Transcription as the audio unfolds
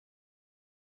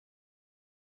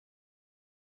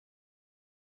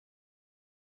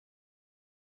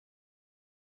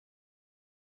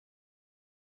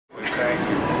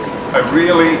I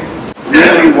really,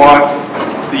 really want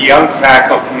the young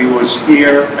faculty who is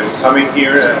here and coming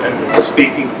here and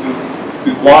speaking to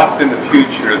be watched in the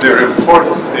future. They're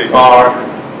important, they are.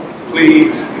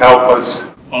 Please help us.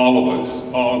 All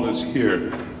of us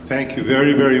here. Thank you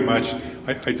very, very much.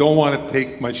 I don't want to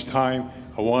take much time.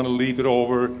 I want to leave it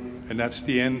over, and that's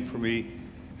the end for me.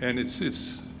 And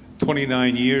it's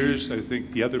 29 years. I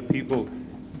think the other people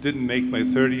didn't make my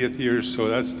 30th year, so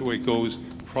that's the way it goes.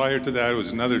 Prior to that, it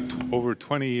was another over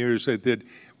 20 years I did.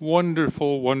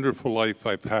 Wonderful, wonderful life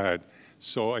I've had.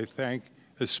 So I thank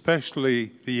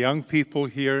especially the young people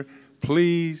here.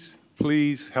 Please,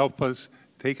 please help us.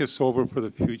 Take us over for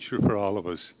the future for all of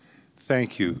us.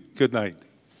 Thank you. Good night.